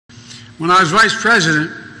When I was vice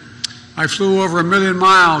president, I flew over 1 million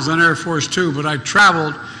miles on Air Force Two, but I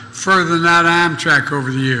traveled further than that Amtrak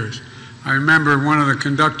over the years. I remember one of the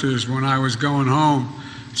conductors when I was going home.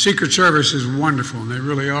 Secret Service is wonderful, and they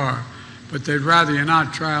really are, but they'd rather you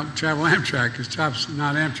not travel Amtrak, because it's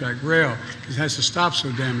not Amtrak, rail, because it has to stop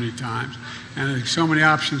so damn many times, and there's so many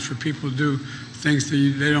options for people to do things that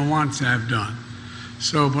they don't want to have done.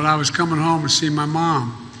 So, but I was coming home to see my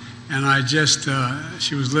mom, and I just,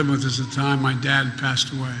 she was living with us at the time. My dad had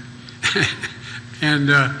passed away.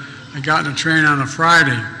 And I got in a train on a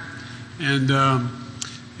Friday, and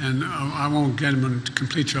I won't get him in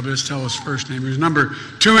complete trouble, just tell his first name. He was number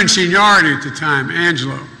 2 in seniority at the time,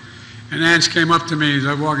 Angelo. And Ange came up to me as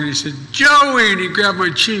I walked in, he said, "Joey," and he grabbed my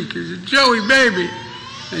cheek. He said, "Joey, baby."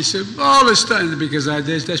 And he said, "All this stuff," because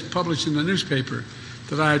that's published in the newspaper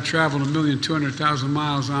that I had traveled 1,200,000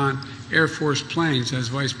 miles on Air Force planes as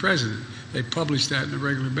vice president. They published that on a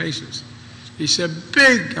regular basis. He said,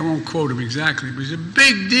 "Big," I won't quote him exactly, but he said,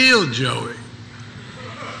 "Big deal, Joey."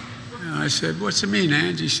 And I said, "What's it mean,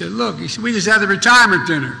 Ange?" He said, "Look," he said, "we just had the retirement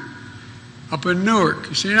dinner up in Newark."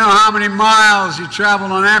 He said, "You know how many miles you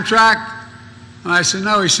traveled on Amtrak?" And I said,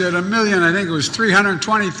 "No." He said, 1,000,000, I think it was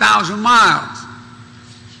 320,000 miles.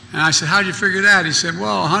 And I said, "How'd you figure that?" He said,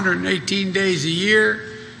 "Well, 118 days a year,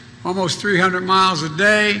 almost 300 miles a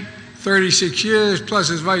day, 36 years, plus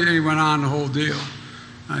his vice," and he went on the whole deal.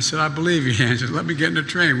 And I said, "I believe you, Ange. Let me get in the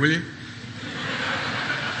train, will you?"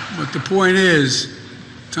 But the point is,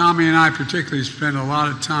 Tommy and I particularly spend a lot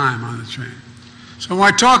of time on the train. So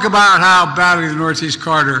when I talk about how badly the Northeast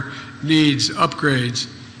Corridor needs upgrades,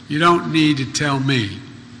 you don't need to tell me.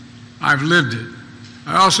 I've lived it.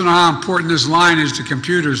 I also know how important this line is to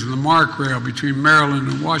computers and the MARC rail between Maryland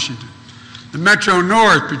and Washington. The Metro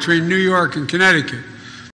North between New York and Connecticut.